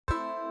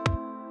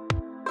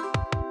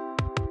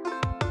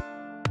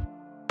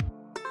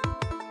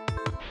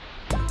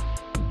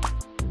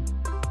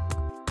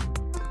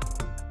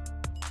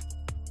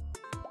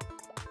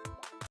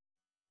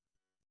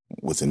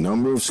With a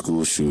number of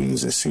school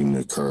shootings that seem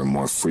to occur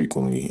more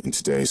frequently in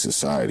today's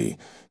society,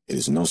 it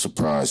is no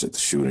surprise that the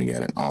shooting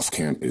at an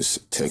off-campus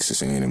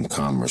Texas A&M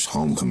Commerce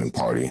homecoming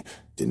party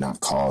did not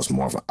cause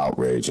more of an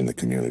outrage in the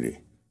community.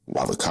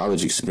 While the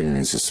college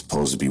experience is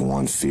supposed to be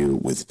one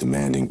filled with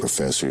demanding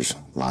professors,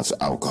 lots of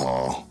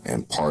alcohol,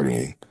 and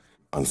partying,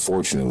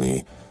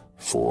 unfortunately,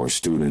 for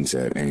students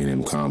at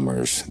A&M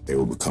Commerce, they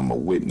will become a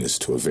witness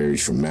to a very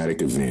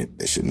traumatic event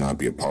that should not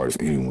be a part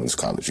of anyone's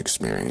college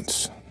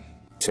experience.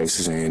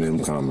 Texas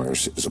A&M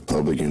Commerce is a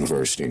public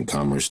university in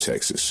Commerce,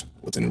 Texas,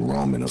 with an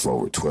enrollment of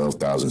over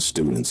 12,000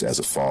 students as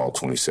of fall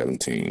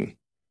 2017.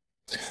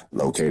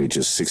 Located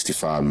just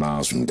 65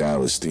 miles from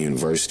Dallas, the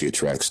university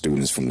attracts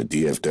students from the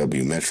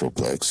DFW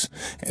Metroplex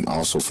and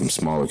also from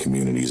smaller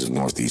communities of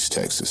Northeast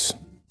Texas.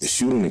 The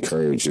shooting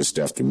occurred just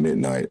after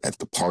midnight at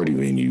the party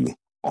venue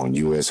on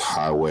U.S.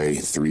 Highway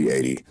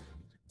 380.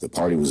 The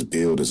party was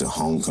billed as a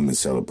homecoming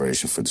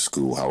celebration for the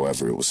school.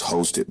 However, it was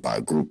hosted by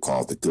a group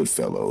called the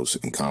Goodfellows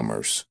in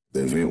Commerce.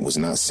 The event was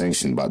not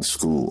sanctioned by the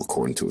school,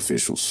 according to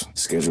officials.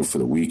 Scheduled for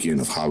the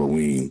weekend of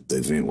Halloween, the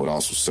event would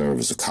also serve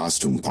as a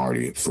costume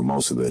party for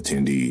most of the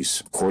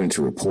attendees. According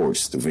to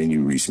reports, the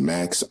venue reached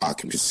max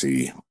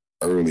occupancy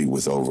early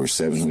with over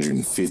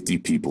 750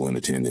 people in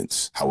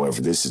attendance.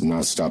 However, this did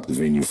not stop the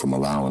venue from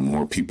allowing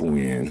more people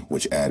in,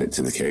 which added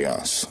to the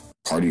chaos.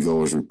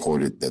 Partygoers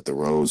reported that the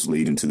roads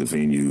leading to the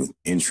venue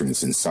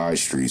entrance and side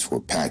streets were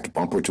packed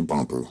bumper to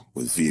bumper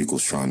with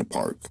vehicles trying to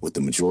park. With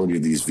the majority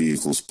of these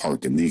vehicles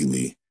parked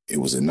illegally,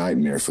 it was a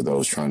nightmare for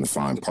those trying to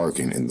find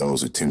parking and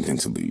those attempting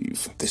to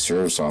leave. The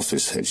sheriff's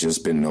office had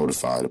just been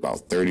notified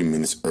about 30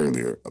 minutes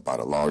earlier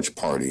about a large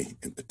party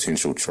and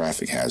potential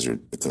traffic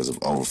hazard because of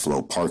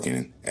overflow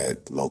parking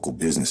at local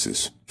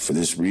businesses. For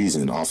this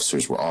reason,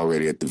 officers were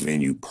already at the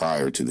venue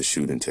prior to the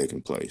shooting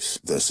taking place.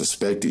 The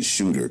suspected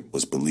shooter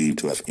was believed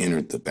to have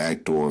entered the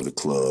back door of the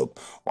club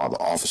while the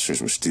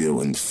officers were still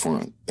in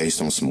front.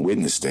 Based on some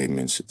witness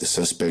statements, the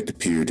suspect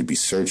appeared to be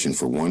searching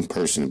for one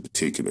person in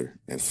particular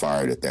and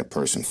fired at that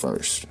person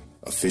first.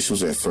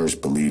 Officials at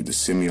first believed the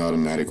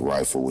semi-automatic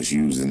rifle was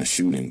used in the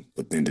shooting,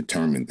 but then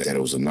determined that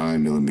it was a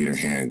 9mm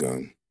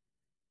handgun.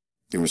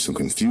 There was some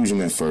confusion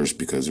at first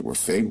because there were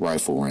fake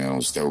rifle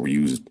rounds that were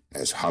used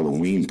as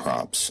Halloween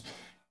props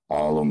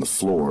all on the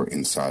floor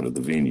inside of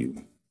the venue.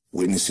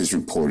 Witnesses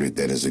reported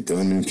that as the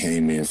gunman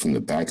came in from the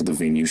back of the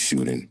venue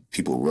shooting,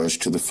 people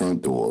rushed to the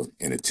front door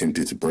and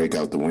attempted to break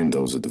out the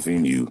windows of the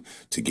venue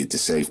to get to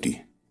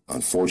safety.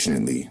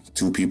 Unfortunately,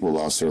 2 people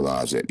lost their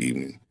lives that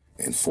evening,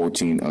 and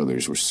 14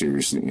 others were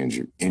seriously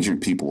injured.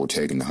 Injured people were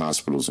taken to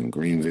hospitals in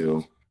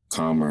Greenville,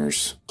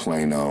 Commerce,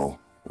 Plano,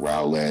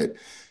 Rowlett,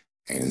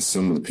 and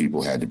some of the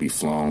people had to be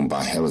flown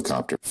by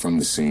helicopter from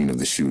the scene of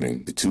the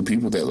shooting. The 2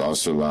 people that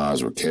lost their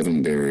lives were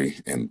Kevin Berry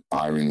and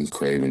Byron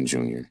Craven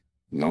Jr.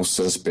 No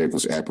suspect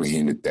was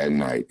apprehended that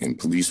night, and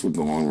police would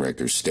go on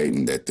record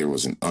stating that there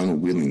was an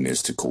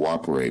unwillingness to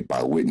cooperate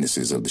by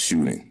witnesses of the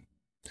shooting.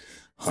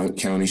 Hunt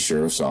County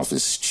Sheriff's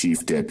Office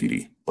Chief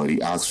Deputy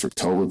Buddy Oxford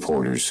told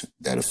reporters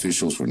that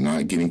officials were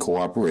not getting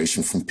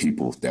cooperation from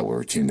people that were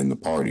attending the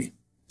party.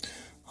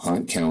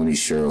 Hunt County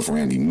Sheriff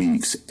Randy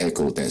Meeks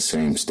echoed that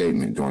same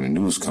statement during a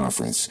news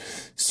conference,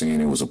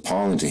 saying it was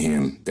appalling to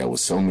him that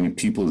with so many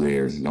people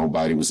there,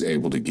 nobody was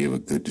able to give a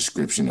good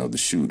description of the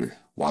shooter.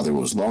 While there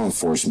was law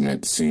enforcement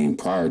at the scene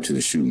prior to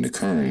the shooting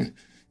occurring,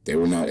 they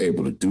were not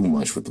able to do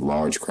much with the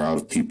large crowd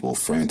of people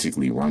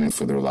frantically running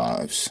for their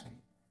lives.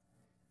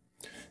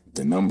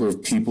 The number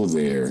of people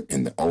there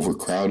and the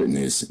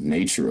overcrowdedness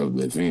nature of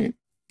the event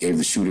gave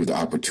the shooter the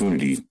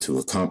opportunity to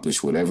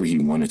accomplish whatever he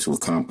wanted to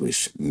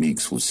accomplish,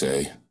 Meeks would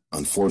say.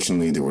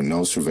 Unfortunately, there were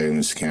no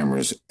surveillance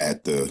cameras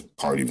at the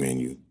party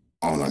venue.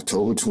 On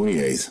October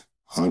 28th,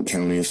 Hunt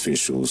County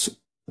officials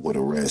would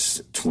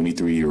arrest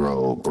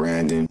 23-year-old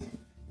Brandon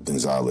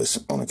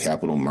Gonzalez on a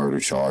capital murder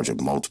charge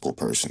of multiple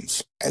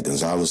persons. At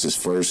Gonzalez's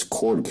first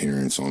court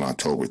appearance on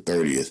October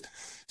 30th,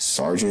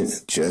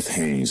 Sergeant Jeff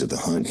Haynes of the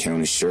Hunt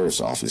County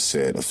Sheriff's Office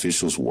said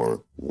officials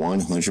were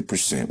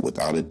 100%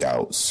 without a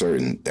doubt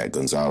certain that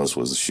Gonzalez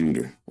was the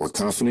shooter. We're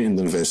confident in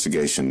the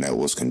investigation that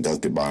was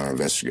conducted by our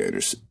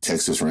investigators,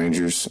 Texas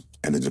Rangers,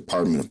 and the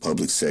Department of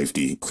Public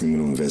Safety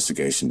Criminal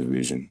Investigation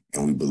Division,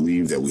 and we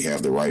believe that we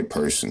have the right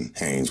person,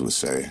 Haynes would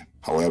say.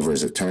 However,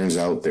 as it turns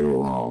out, they were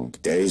wrong.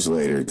 Days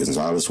later,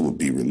 Gonzalez would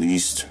be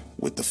released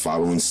with the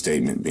following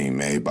statement being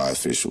made by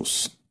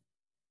officials.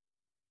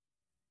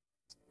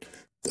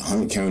 The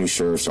Hunt County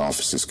Sheriff's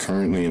Office is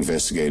currently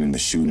investigating the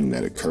shooting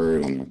that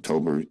occurred on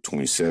October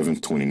 27,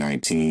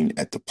 2019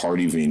 at the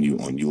party venue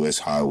on U.S.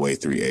 Highway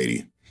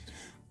 380.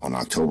 On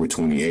October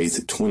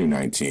 28,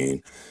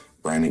 2019,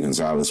 Brandon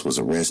Gonzalez was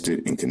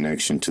arrested in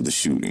connection to the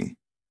shooting.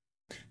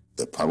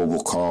 The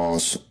probable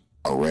cause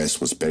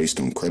arrest was based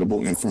on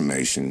credible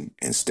information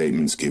and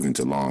statements given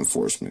to law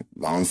enforcement.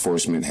 Law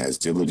enforcement has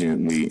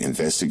diligently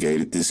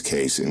investigated this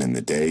case, and in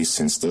the days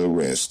since the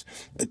arrest,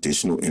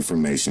 additional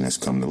information has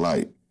come to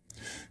light.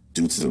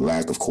 Due to the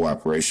lack of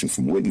cooperation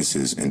from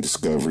witnesses and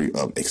discovery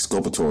of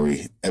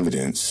exculpatory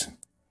evidence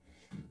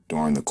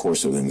during the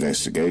course of the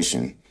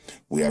investigation,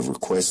 We have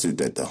requested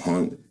that the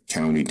Hunt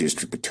County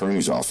District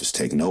Attorney's Office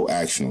take no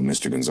action on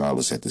Mr.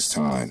 Gonzalez at this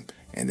time,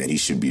 and that he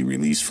should be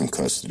released from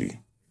custody.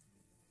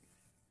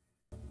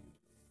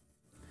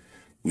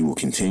 We will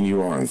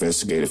continue our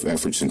investigative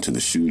efforts into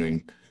the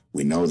shooting.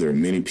 We know there are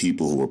many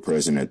people who were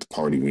present at the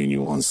party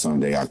venue on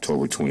Sunday,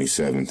 October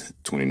 27th,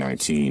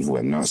 2019, who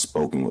have not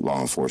spoken with law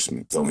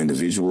enforcement. Though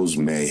individuals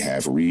may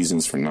have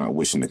reasons for not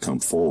wishing to come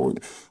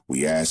forward,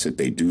 we ask that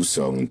they do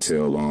so and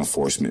tell law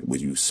enforcement what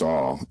you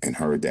saw and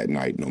heard that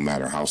night, no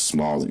matter how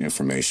small the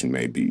information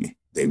may be.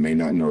 They may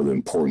not know the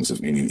importance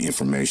of any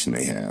information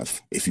they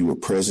have. If you were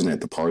present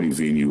at the party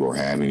venue or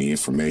have any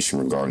information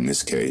regarding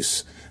this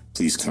case,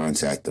 please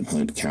contact the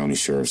Hunt County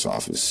Sheriff's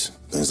Office.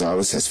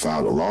 Gonzalez has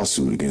filed a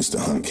lawsuit against the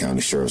Hunt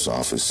County Sheriff's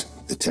Office,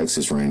 the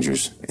Texas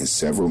Rangers, and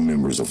several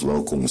members of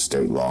local and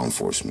state law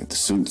enforcement. The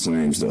suit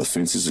claims the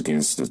offenses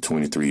against the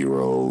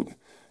 23-year-old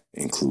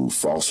include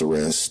false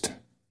arrest,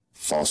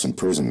 false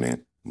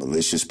imprisonment,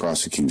 malicious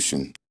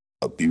prosecution,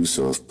 abuse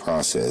of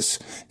process,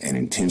 and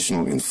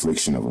intentional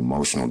infliction of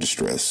emotional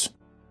distress.